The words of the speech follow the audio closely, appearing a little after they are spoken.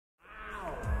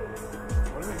Yo,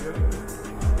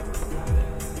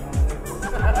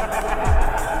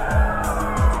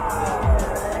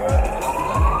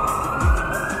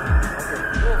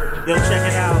 check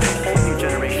it out. A whole new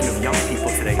generation of young people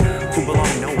today who belong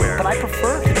nowhere. But I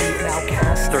prefer to be an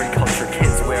outcast. Third culture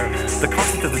kids where the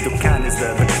concept of the dukkan is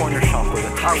the corner shop or the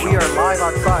top shop. We are live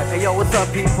outside. Hey, yo, what's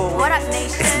up, people? What up,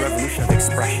 nation? It's the revolution of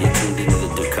expression. You're tuned into the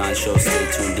Dukkan Show.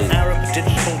 Stay tuned in. Arab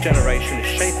digital generation is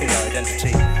shaping their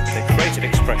identity, their creative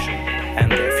expression,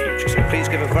 and their future. So please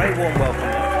give a very warm welcome.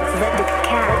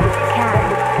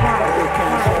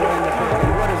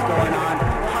 What is going on?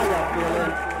 How y'all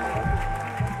feeling?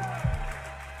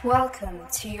 Welcome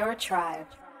to your tribe.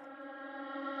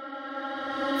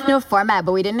 No format,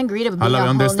 but we didn't agree to be I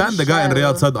understand the guy in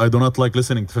Riyadh show. said I do not like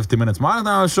listening to 50 minutes.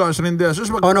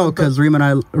 Oh no, because Reem and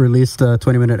I released a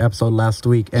 20-minute episode last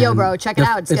week. And Yo, bro, check it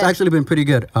out. It's actually been pretty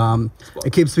good.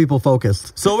 It keeps people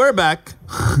focused. So we're back.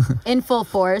 In full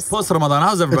force. Post Ramadan,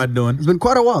 how's everybody doing? It's been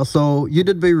quite a while. So you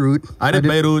did Beirut. I did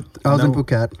Beirut. I was in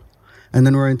Phuket. And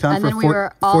then we're in town And then we for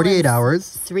were all 48 in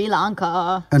hours. Sri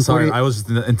Lanka. And Sorry, I was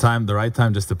in time, the right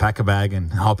time, just to pack a bag and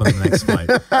hop on the next flight.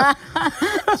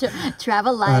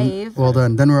 Travel live. Well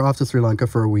done. Then we're off to Sri Lanka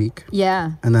for a week.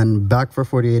 Yeah. And then back for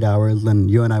 48 hours. Then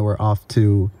you and I were off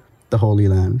to the Holy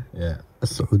Land. Yeah.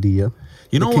 Saudi. You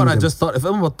know what I just thought? If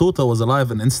Ibn Battuta was alive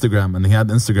on Instagram and he had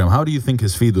Instagram, how do you think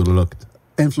his feed would have looked?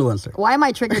 Influencer. Why am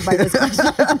I triggered by this question?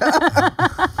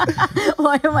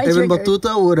 Why am I Ibn triggered?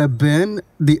 Battuta would have been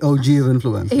the OG of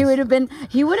influencers. He would have been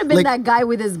Like- that guy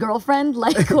with his girlfriend,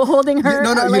 like holding her.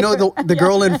 No, or, you like, know the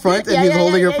girl in front and he's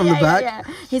holding her from the back. Yeah.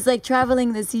 He's like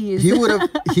traveling the seas. He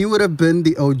would have been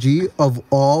the OG of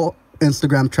all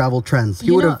Instagram travel trends. He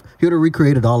You would know- have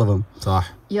recreated all of them. Sah.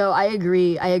 Yo, I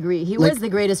agree. He was the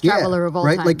greatest traveler of all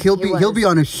right? time. Like he'll be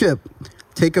on a ship,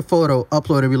 take a photo,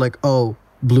 upload it, be like, oh,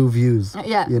 blue views.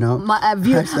 Yeah, you know, my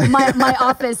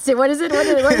office. What is it?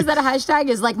 What is that a hashtag?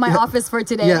 Is like my office for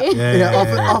today. Yeah.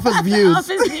 Office views.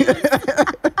 Office views.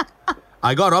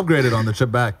 I got upgraded on the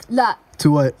trip back. La,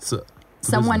 To what? So,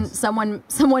 someone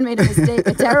made a mistake,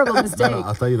 a terrible mistake. No,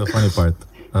 I'll tell you the funny part.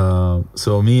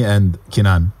 So me and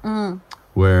Kinan,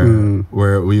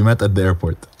 where we met at the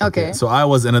airport. Okay. So I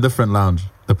was in a different lounge,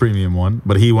 the premium one,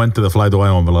 but he went to the Fly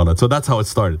Dubai one, Balala. So that's how it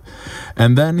started.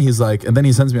 And then he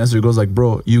sends me a message. He goes like,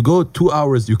 bro, you go 2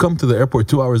 hours, you come to the airport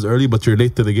 2 hours early, but you're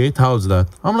late to the gate. How's that?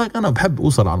 I'm like, أنا بحب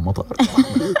أوصل على المطار.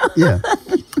 Yeah.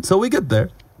 So we get there.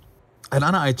 And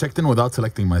I checked in without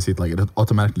selecting my seat. Like it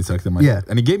automatically selected my seat.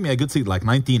 And he gave me a good seat, like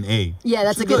 19A. Yeah,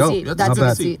 that's a good seat. That's That's a a good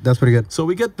good seat. seat. That's pretty good. So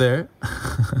we get there,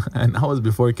 and I was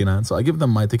before Kinan. So I give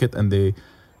them my ticket, and they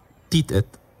teat it,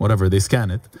 whatever, they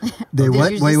scan it. They Did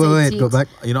what? you Wait, just say go teat? back.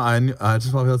 You know, I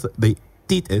just want to say they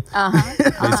teat it.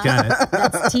 They scan it.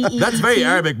 That's T-E-E-T. That's very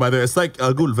Arabic, by the way. It's like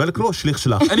أقول velcro شليخ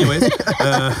شلاخ. Anyways,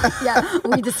 Yeah,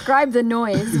 we describe the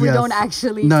noise. We Yes. don't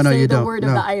actually No, say you the don't. word No.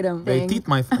 of the item. they thing. teat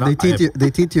my. They teat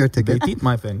your They ticket. teat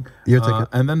my thing. Your ticket.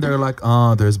 And then they're like,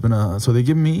 there's been a. So they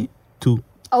give me 2B.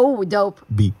 Oh, dope.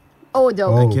 Oh,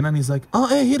 dope. And Kinan is like,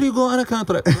 hey, here you go. أنا كانت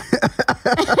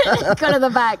Go to the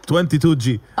back.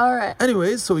 22G. All right.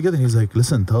 Anyways, so we get there. He's like,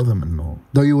 listen, tell them no.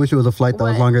 Don't you wish it was a flight that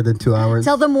was What? longer than 2 hours?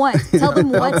 Tell them what? Tell them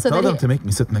what? So Tell that them to make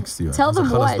me sit next to you. Tell I was like,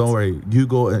 them "Khalas, what?" Don't worry.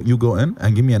 You go in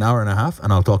and give me an hour and a half,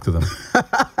 and I'll talk to them.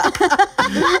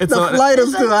 It's The flight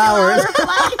is 2 hours.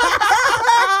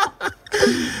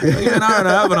 Give me an hour and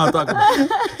a half, and I'll talk to them.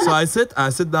 So I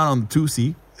sit down on the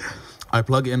 2C. I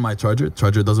plug in my charger.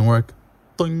 Charger doesn't work.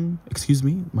 Toing. Excuse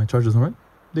me, my charger doesn't work.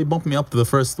 They bumped me up to the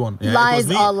first one. Yeah, Lies, it was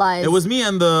me. all lies. It was me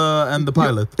and the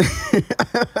pilot.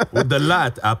 With the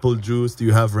lat, apple juice. Do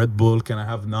you have Red Bull? Can I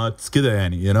have nuts? كده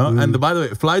يعني, you know. And by the way,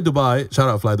 Fly Dubai. Shout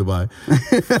out Fly Dubai.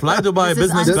 Fly Dubai This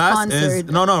is business class is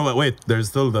unsponsored. no. Wait. There's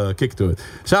still the kick to it.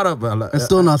 Shout out. It's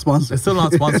still not sponsored. It's still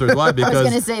not sponsored. Why? Because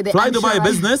gonna say that Fly I'm Dubai sure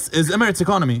business is Emirates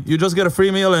economy. You just get a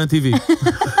free meal and a TV.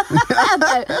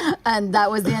 And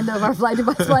that was the end of our Fly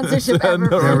Dubai sponsorship ever.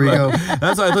 There we go.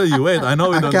 That's why I told you.Ait, I know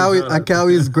we don't.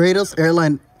 Akawi's greatest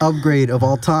airline upgrade of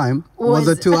all time was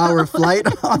a 2-hour flight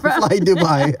on Fly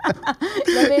Dubai.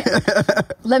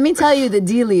 Let me tell you the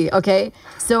dealie, okay?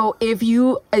 So if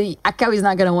you, Akawi's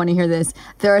not going to want to hear this.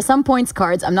 There are some points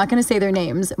cards. I'm not going to say their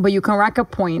names, but you can rack up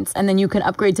points and then you can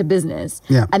upgrade to business.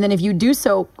 Yeah. And then if you do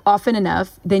so often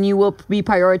enough, then you will be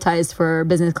prioritized for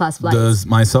business class flights. Does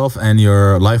myself and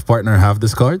your life partner have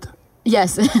this card?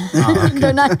 Yes.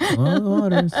 They're not.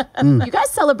 You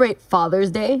guys celebrate Father's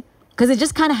Day? Because it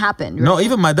just kind of happened. Right? No,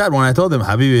 even my dad, when I told him,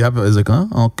 Habibi, he's like,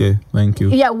 okay, thank you.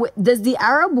 Yeah, does the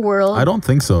Arab world... I don't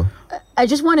think so. I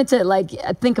just wanted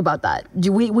to think about that.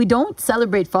 We don't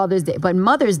celebrate Father's Day, but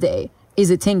Mother's Day is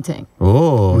a ting ting.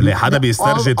 Oh, اللي حدا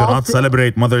بيسترجي to all not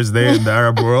celebrate Mother's Day in the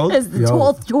Arab world. There's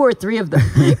two or three of them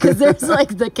because there's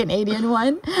like the Canadian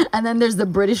one and then there's the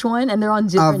British one and they're on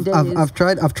different days.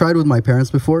 I've tried with my parents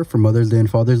before for Mother's Day and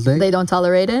Father's Day. They don't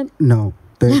tolerate it? No,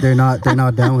 they're not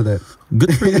down with it.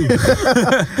 Good for you.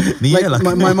 Like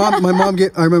my mom I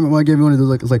remember my mom gave me one of those,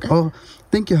 like, it's like, oh,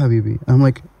 thank you, Habibi. I'm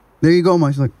like, there you go, ma.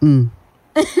 She's like,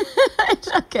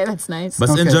 Okay, that's nice. But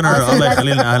in general, Allah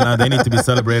يخلينا أهلنا, they need to be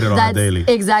celebrated on a daily.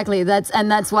 Exactly.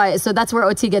 That's why. So that's where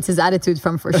OT gets his attitude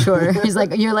from for sure. He's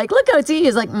like, you're like, look, OT.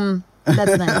 He's like,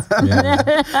 that's nice.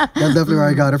 That's definitely where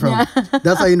I got it from. Yeah.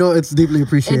 That's how you know it's deeply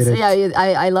appreciated.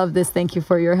 I love this. Thank you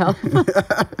for your help.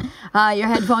 Your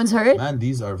headphones hurt? Man,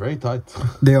 these are very tight.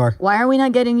 They are. Why are we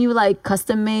not getting you like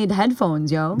custom made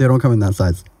headphones, yo? They don't come in that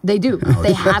size. They do.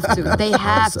 They have to. They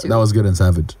have to. That was good and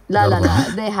savage. La.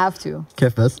 They have to.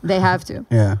 Kefes. They have to.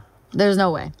 Yeah. There's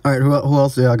no way. All right, who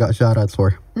else do I got shout outs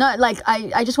for? No, like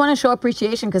I just want to show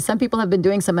appreciation because some people have been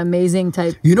doing some amazing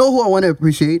type. You know who I want to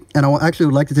appreciate, and I actually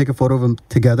would like to take a photo of them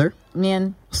together?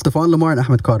 Man. Stefan Lamar and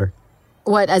Ahmed Carter.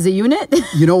 What, as a unit?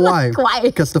 You know why? Why?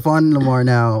 Because Stefan Lamar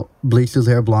now bleached his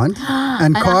hair blonde,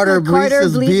 and Carter bleached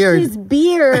his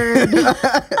beard.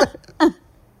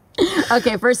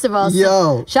 Okay, first of all,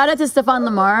 shout out to Stefan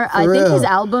Lamar. I think his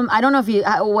album, I don't know if he's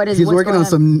working on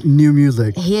some new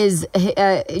music.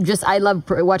 I love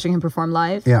watching him perform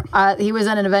live. Yeah. He was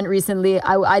at an event recently.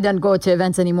 I don't go to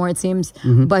events anymore, it seems.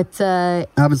 But I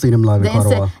haven't seen him live in quite a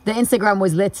while. The Instagram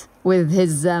was lit with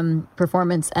his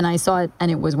performance, and I saw it,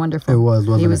 and it was wonderful. It was,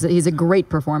 wasn't it? He's a great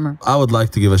performer. I would like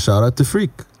to give a shout out to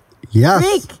Freak. Yes.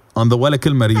 Freak. On the Wala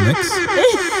Kilma remix.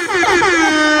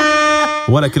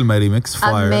 Wala Kilma remix,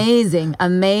 fire. Amazing.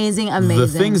 The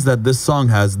things that this song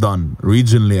has done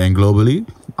regionally and globally,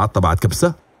 عطى بعد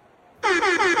كبسة.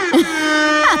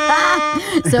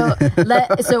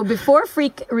 So before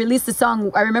Freak released the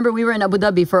song, I remember we were in Abu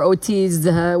Dhabi for OT's,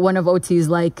 one of OT's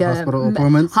like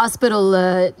hospital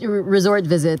resort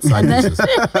visits,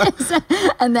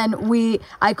 and then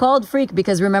I called Freak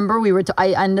because remember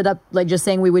I ended up like just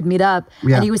saying we would meet up,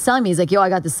 and he was telling me, he's like, yo, I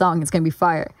got this song, it's gonna be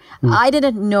fire. I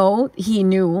didn't know he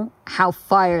knew how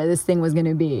fire this thing was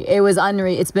gonna be. It was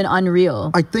unreal. It's been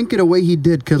unreal. I think in a way he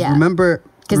did because remember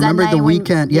the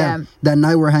weekend, that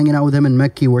night we're hanging out with him in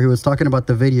Mekki where he was talking about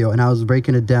the video and I was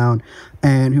breaking it down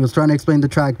and he was trying to explain the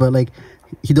track, but like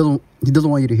he doesn't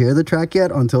want you to hear the track yet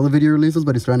until the video releases,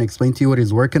 but he's trying to explain to you what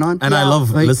he's working on. And I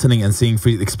love listening and seeing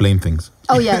Freak explain things.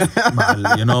 Oh yeah.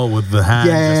 You know, with the hand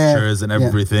gestures and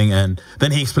everything, and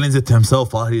then he explains it to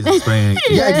himself while he's explaining.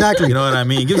 Yeah, exactly. You know what I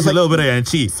mean? He gives a little bit of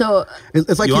yanchi. So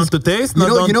it's like you want to taste? No,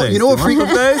 don't taste. You know what Freak is?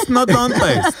 Taste? No, don't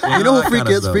taste. You know who Freak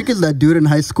is? Freak is that dude in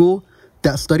high school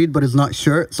that studied but is not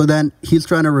sure. So then he's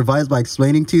trying to revise by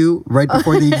explaining to you right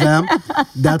before the exam.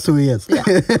 That's who he is. Yeah,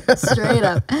 straight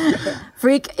up.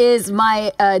 Freak is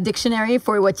my dictionary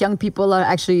for what young people are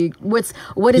actually. What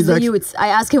is the youths? I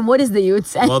ask him, what is the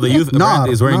youths? Well, the youth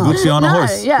is wearing Gucci on a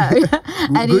horse. Yeah.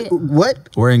 And what?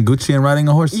 Wearing Gucci and riding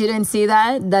a horse. You didn't see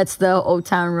that? That's the Old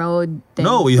Town Road thing.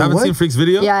 No, you haven't seen Freak's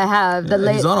video? Yeah, I have.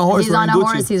 He's on a horse. He's on a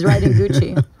horse. He's riding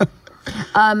Gucci.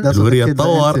 That's what the kids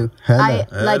are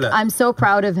into. I'm so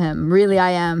proud of him. Really,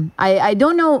 I am. I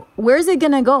don't know, where's it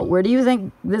gonna go? Where do you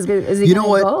think this is? You know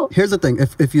what? Go? Here's the thing.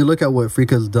 If you look at what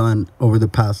Freak has done over the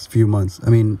past few months,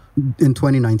 I mean, in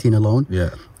 2019 alone,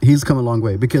 he's come a long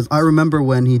way. Because I remember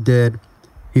when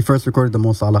he first recorded the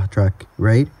Mo Salah track,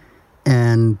 right?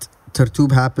 And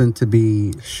Tartoob happened to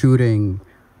be shooting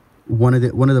one of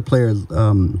the players.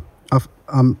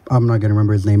 I'm not gonna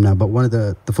remember his name now, but one of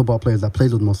the football players that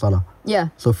plays with Mo Salah. Yeah.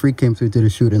 So Freak came through to the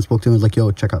shoot and spoke to him. Was like,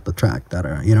 "Yo, check out the track."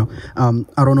 You know.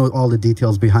 I don't know all the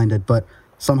details behind it, but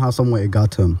somehow, some way, it got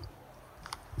to him,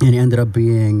 and he ended up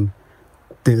being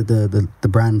the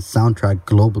brand soundtrack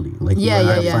globally. Like,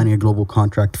 signing a global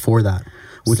contract for that,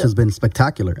 which has been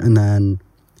spectacular. And then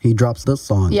he drops this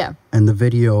song, and the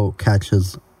video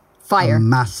catches fire, a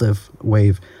massive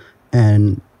wave,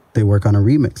 and they work on a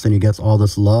remix and he gets all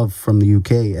this love from the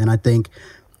UK. And I think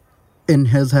in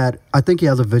his head, I think he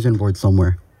has a vision board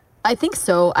somewhere. I think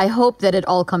so. I hope that it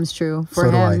all comes true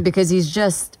for him because he's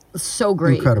just so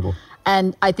great. Incredible.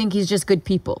 And I think he's just good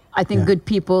people. I think good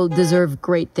people deserve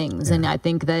great things. And I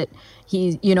think that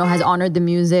he, has honored the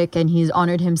music and he's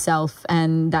honored himself.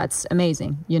 And that's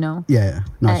amazing, Yeah.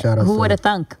 No, shout out. Who would have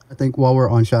thunk? I think while we're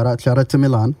on shout out to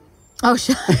Milan. Oh,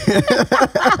 shout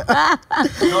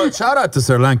out to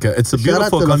Sri Lanka. It's a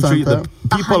beautiful country. The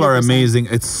people are amazing.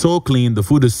 It's so clean. The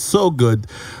food is so good.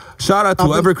 Shout out to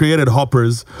whoever created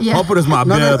hoppers. Yeah. Hoppers, my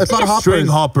it's not string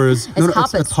hoppers. It's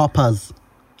It's hoppers.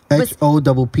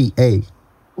 HOPPA.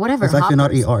 whatever. It's actually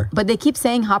not hoppers. ER. But they keep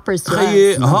saying hoppers to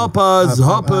خيي us.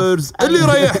 hoppers اللي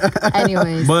رايح.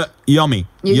 Anyways. But yummy.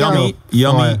 Fire.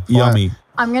 Yummy.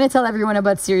 I'm going to tell everyone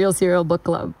about Cereal Book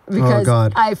Club because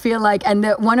I feel like, and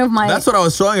one of my... That's what I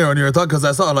was showing you when you were talking, because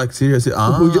I saw like, seriously,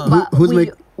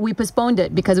 we postponed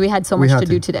it because we had so much to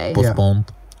do today.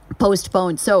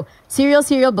 Postponed. So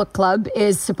Cereal Book Club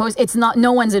is supposed, it's not,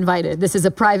 no one's invited. This is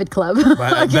a private club.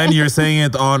 But then you're saying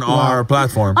it on our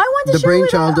platform. I want to the share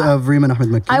brainchild of Riemann Ahmed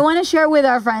Makki. I want to share with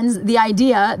our friends the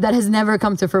idea that has never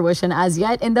come to fruition as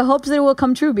yet, in the hopes that it will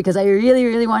come true, because I really,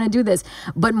 really want to do this.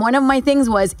 But one of my things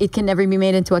was it can never be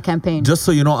made into a campaign. Just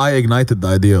so you know, I ignited the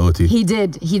idea, Oti. He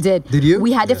did. Did you?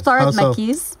 We had iftar at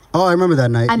Makki's. Oh, I remember that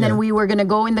night. And then we were going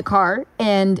to go in the car,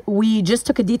 and we just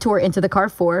took a detour into the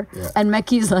Carrefour. And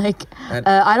Mekki's like,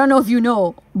 I don't know if you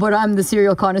know, but I'm the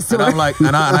cereal connoisseur. And I'm like,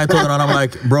 and I told him, and I'm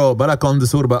like, bro, but I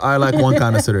connoisseur, but I like one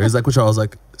connoisseur. He's like, which I was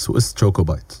like, Swiss Choco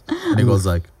Bites. And he goes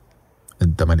like,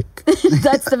 Dominic.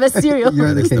 That's the best cereal.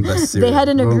 You're the best cereal. They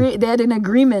had an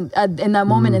agreement in that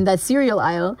moment in that cereal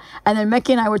aisle, and then Mekki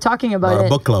and I were talking about it.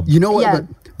 Book club. You know what?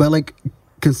 But like,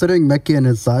 considering Mekki and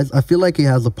his size, I feel like he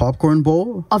has a popcorn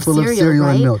bowl full of cereal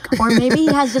right? and milk. Or maybe he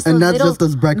has just and a that's little. just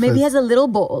his breakfast. Maybe he has a little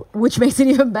bowl, which makes it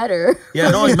even better. Yeah,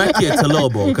 no, in Mekki it's a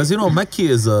little bowl, because you know Mekki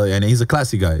is he's a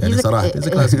classy guy. He's a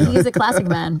classy guy. He's a classic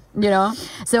man, you know.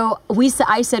 So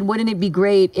I said, wouldn't it be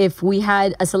great if we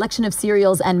had a selection of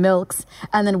cereals and milks,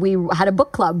 and then we had a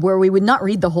book club where we would not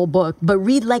read the whole book, but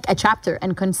read like a chapter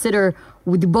and consider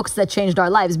with the books that changed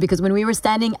our lives. Because when we were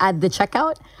standing at the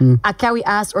checkout, Akawi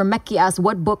asked, or Mekki asked,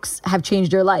 what books have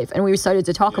changed your life? And we started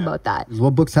to talk about that.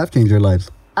 What books have changed your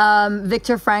lives?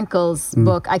 Viktor Frankl's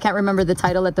book. I can't remember the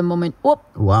title at the moment. Whoop!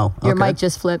 Wow, your mic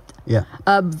just flipped. Yeah.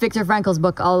 Viktor Frankl's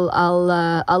book. I'll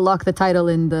lock the title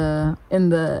in the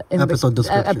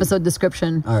episode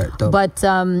description. All right, dope. But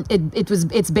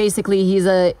it's basically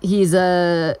he's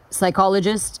a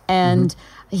psychologist, and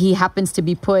he happens to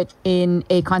be put in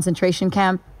a concentration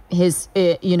camp. At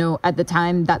the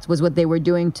time, that was what they were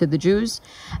doing to the Jews.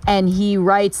 And he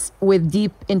writes with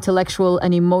deep intellectual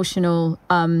and emotional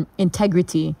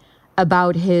integrity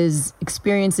about his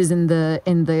experiences in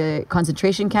the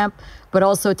concentration camp, but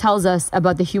also tells us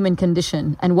about the human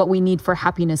condition and what we need for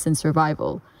happiness and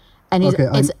survival. And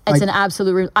it's an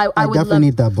absolute... I would definitely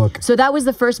need that book. So that was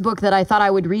the first book that I thought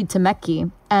I would read to Mekki,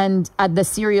 and at the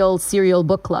Cereal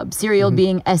Book Club. Cereal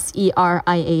being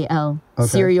SERIAL. Okay.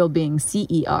 Cereal being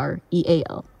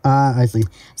CEREAL. I see.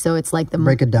 So it's like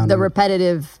Break it down. the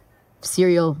repetitive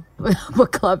cereal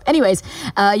book club. Anyways,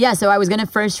 so I was going to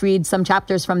first read some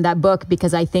chapters from that book,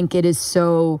 because I think it is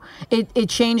so... It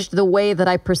changed the way that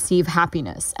I perceive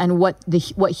happiness and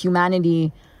what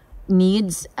humanity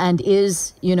needs and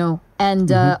is,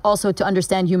 and also to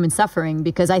understand human suffering,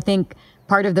 because I think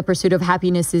part of the pursuit of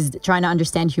happiness is trying to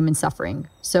understand human suffering.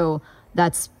 So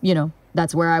that's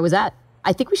where I was at.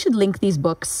 I think we should link these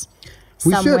books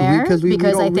somewhere,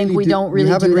 because I think we don't really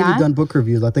do that. We haven't really done book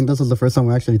reviews. I think this is the first time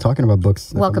we're actually talking about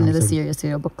books. Welcome to the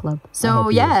Cereal Book Club.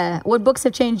 So what books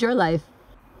have changed your life?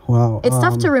 Wow. It's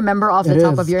tough to remember off the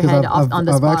top of your head on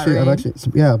the spot,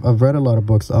 right? I've read a lot of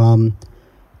books.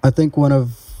 I think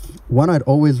one I'd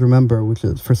always remember, which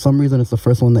is, for some reason, it's the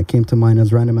first one that came to mind,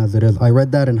 as random as it is. I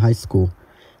read that in high school.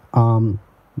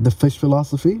 The Fish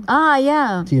Philosophy. Ah,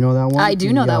 yeah. Do you know that one? I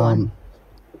do know that one.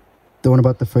 The one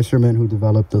about the fisherman who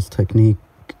developed this technique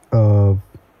of...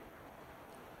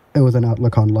 It was an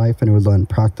outlook on life, and it was on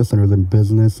practice, and it was in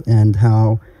business, and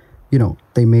how,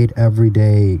 they made every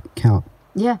day count.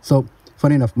 Yeah. So,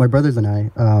 funny enough, my brothers and I,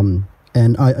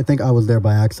 and I think I was there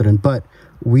by accident, but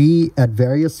we, at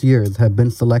various years, have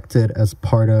been selected as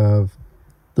part of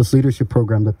this leadership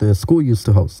program that the school used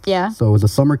to host. Yeah. So it was a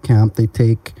summer camp. They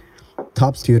take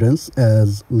top students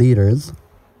as leaders,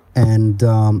 and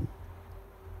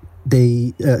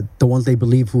the ones they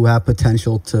believe who have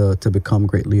potential to become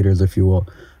great leaders, if you will,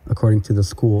 according to the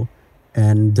school.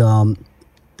 And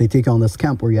they take on this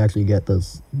camp where you actually get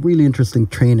this really interesting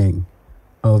training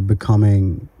of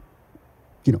becoming,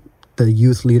 the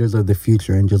youth leaders of the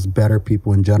future and just better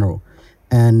people in general.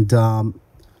 And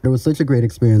it was such a great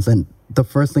experience. And the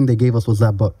first thing they gave us was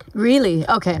that book. Really?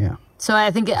 Okay. Yeah. So I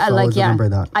think remember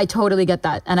that. I totally get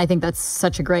that. And I think that's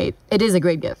it is a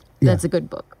great gift. Yeah. That's a good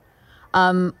book.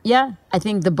 I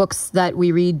think the books that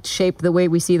we read shape the way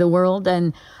we see the world.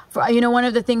 And one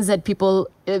of the things that people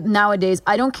nowadays,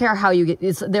 I don't care how you get,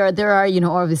 there are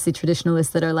obviously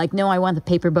traditionalists that are like, no, I want the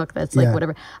paper book that's like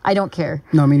whatever. I don't care.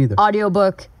 No, me neither.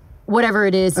 Audiobook, whatever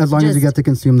it is. As long as you get to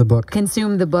consume the book.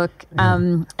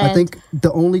 Yeah. I think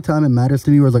the only time it matters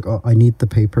to me was like, oh, I need the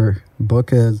paper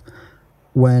book, is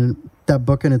when that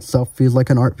book in itself feels like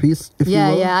an art piece. If you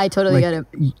will. Yeah, I totally like, get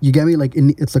it. You get me? Like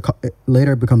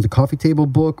later it becomes a coffee table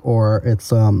book, or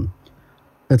it's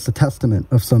a testament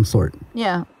of some sort.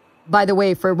 Yeah. By the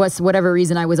way, for whatever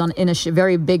reason, I was in a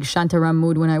very big Shantaram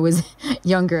mood when I was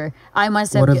younger. I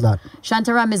must have. What is that?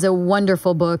 Shantaram is a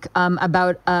wonderful book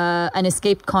about an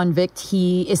escaped convict.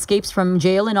 He escapes from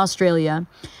jail in Australia.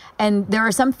 And there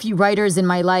are some few writers in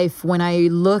my life, when I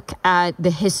look at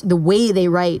the way they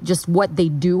write, just what they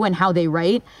do and how they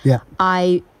write,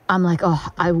 I'm like, oh,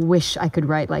 I wish I could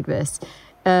write like this.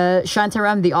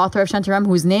 Shantaram, the author of Shantaram,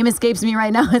 whose name escapes me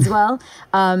right now as well,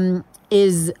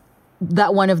 is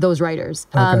that one of those writers.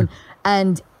 Okay.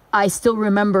 And I still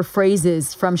remember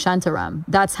phrases from Shantaram.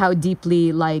 That's how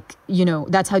deeply,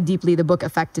 that's how deeply the book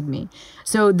affected me.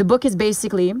 So the book is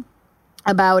basically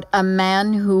about a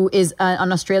man who is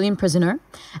an Australian prisoner,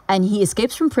 and he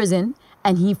escapes from prison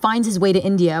and he finds his way to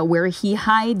India, where he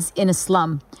hides in a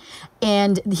slum.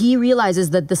 And he realizes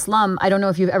that the slum, I don't know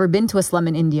if you've ever been to a slum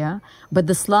in India, but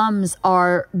the slums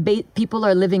are, people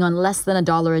are living on less than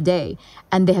 $1 a day,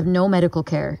 and they have no medical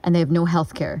care and they have no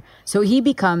health care. So he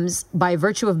becomes, by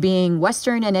virtue of being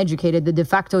Western and educated, the de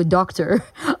facto doctor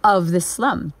of the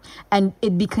slum. And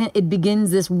it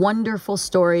begins this wonderful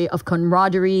story of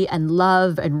camaraderie and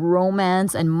love and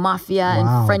romance and mafia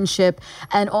and friendship,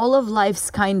 and all of life's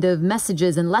kind of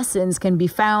messages and lessons can be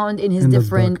found in his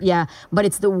different, but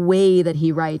it's the way that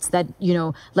he writes that,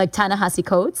 like Ta-Nehisi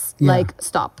Coates, like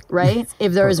stop, right?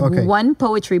 If there's one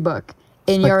poetry book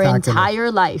in your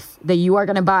entire life that you are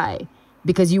going to buy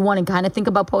because you want to kind of think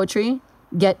about poetry,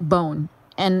 get Bone.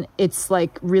 And it's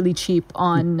like really cheap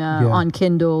on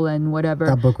Kindle and whatever.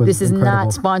 That book was This is incredible.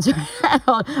 not sponsored at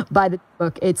all by the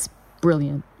book. It's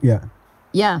brilliant. Yeah.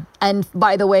 Yeah. And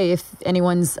by the way, if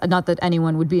anyone's, not that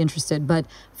anyone would be interested, but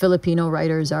Filipino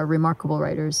writers are remarkable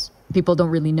writers. People don't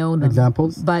really know them.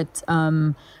 Examples? But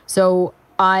so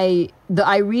I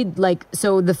read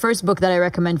the first book that I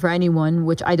recommend for anyone,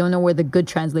 which I don't know where the good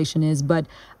translation is, but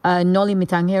Noli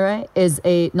Mitangere is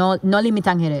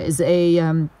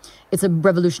it's a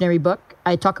revolutionary book.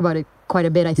 I talk about it quite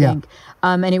a bit, I think.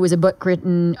 And it was a book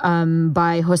written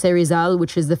by Jose Rizal,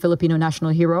 which is the Filipino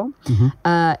national hero.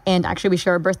 And actually we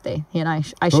share a birthday. He and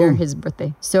I share his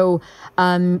birthday. So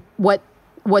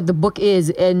what the book is,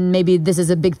 and maybe this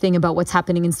is a big thing about what's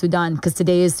happening in Sudan, because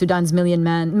today is Sudan's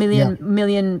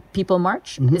million people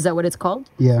march. Is that what it's called?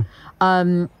 Yeah.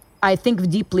 I think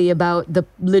deeply about the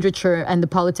literature and the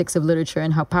politics of literature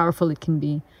and how powerful it can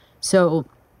be. So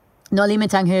Noli Me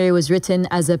Tangere was written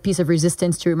as a piece of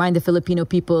resistance to remind the Filipino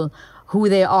people who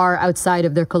they are outside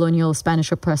of their colonial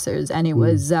Spanish oppressors. And it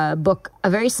was a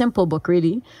very simple book,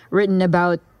 really, written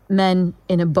about men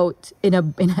in a boat, in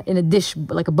a dish,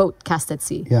 like a boat cast at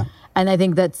sea. Yeah. And I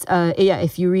think that's,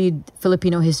 if you read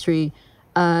Filipino history,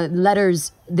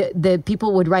 letters, the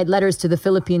people would write letters to the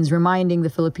Philippines reminding the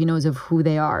Filipinos of who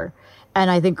they are.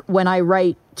 And I think when I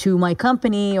write to my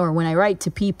company or when I write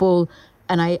to people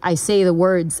and I say the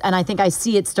words, and I think I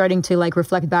see it starting to like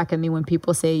reflect back at me when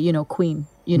people say, queen,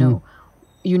 you know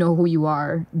who you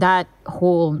are. That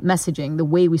whole messaging, the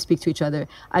way we speak to each other,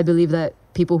 I believe that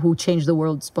people who changed the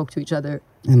world spoke to each other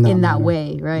in that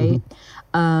way, right?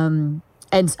 And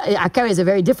Akari is a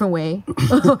very different way,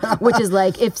 which is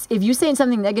like if you say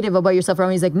something negative about yourself,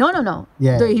 he's like, no.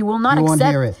 Yeah. He will not won't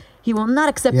hear accept. it. He will not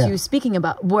accept you speaking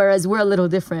about. Whereas we're a little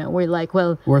different. We're like,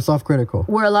 well, we're self-critical.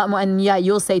 We're a lot more. And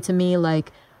you'll say to me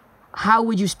like, how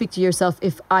would you speak to yourself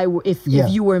if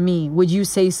you were me? Would you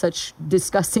say such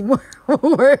disgusting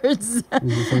words? Would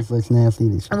you say such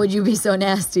nasty? Would you be so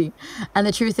nasty? And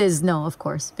the truth is, no, of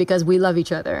course, because we love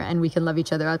each other and we can love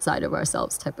each other outside of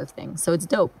ourselves, type of thing. So it's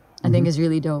dope. I think it's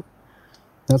really dope.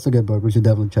 That's a good book. We should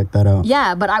definitely check that out.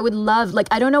 Yeah, but I would love,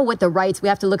 I don't know what the rights, we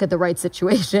have to look at the rights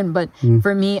situation, but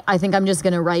for me, I think I'm just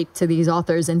going to write to these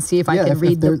authors and see if I can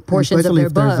read the portions of their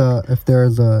book. If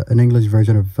there's an English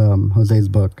version of Jose's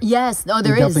book. Yes,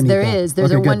 there is.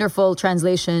 There's a wonderful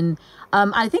translation.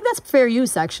 I think that's fair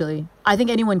use, actually. I think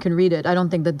anyone can read it. I don't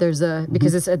think that there's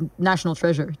because it's a national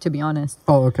treasure, to be honest.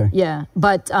 Oh, okay. Yeah,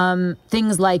 but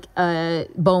things like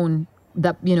Bone,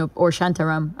 or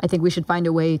Shantaram, I think we should find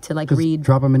a way to Just read.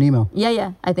 Drop them an email.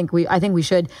 Yeah. I think we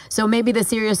should. So maybe the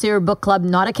Serious Book Club,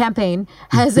 not a campaign,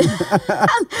 has.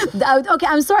 Okay,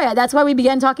 I'm sorry. That's why we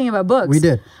began talking about books. We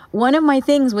did. One of my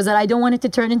things was that I don't want it to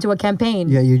turn into a campaign.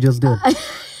 Yeah, you just did.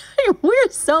 We're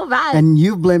so bad. And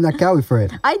you blame that Kawi for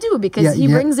it. I do, because he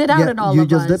brings it out in all of us. You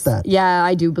just did that. Yeah,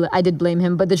 I do. I did blame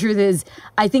him. But the truth is,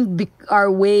 I think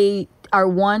our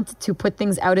want to put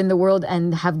things out in the world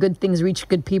and have good things reach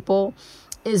good people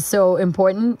is so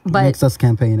important. But it makes us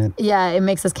campaign it. Yeah, it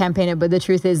makes us campaign it. But the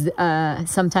truth is,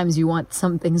 sometimes you want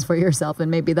some things for yourself, and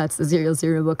maybe that's the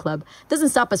Serial Book Club. Doesn't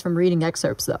stop us from reading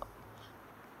excerpts, though.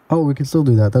 Oh, we can still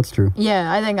do that. That's true.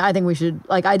 Yeah, I think we should.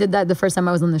 Like, I did that the first time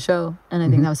I was on the show, and I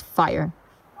think that was fire.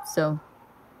 So,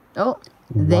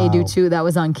 they do too. That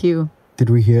was on cue. Did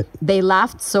we hear? They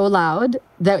laughed so loud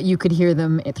that you could hear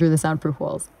them through the soundproof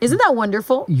walls. Isn't that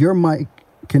wonderful? Your mic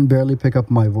can barely pick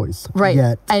up my voice.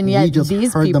 Right. And yet we just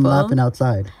these heard people, them laughing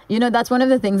outside. You know, that's one of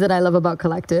the things that I love about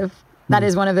Collective. That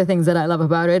is one of the things that I love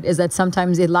about it, is that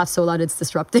sometimes it laughs so loud it's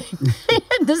disrupting.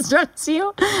 It disrupts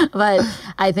you. But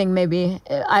I think maybe,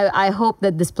 I hope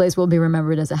that this place will be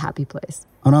remembered as a happy place.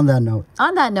 And on that note.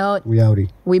 On that note. We outie.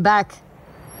 We back.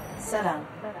 Salam.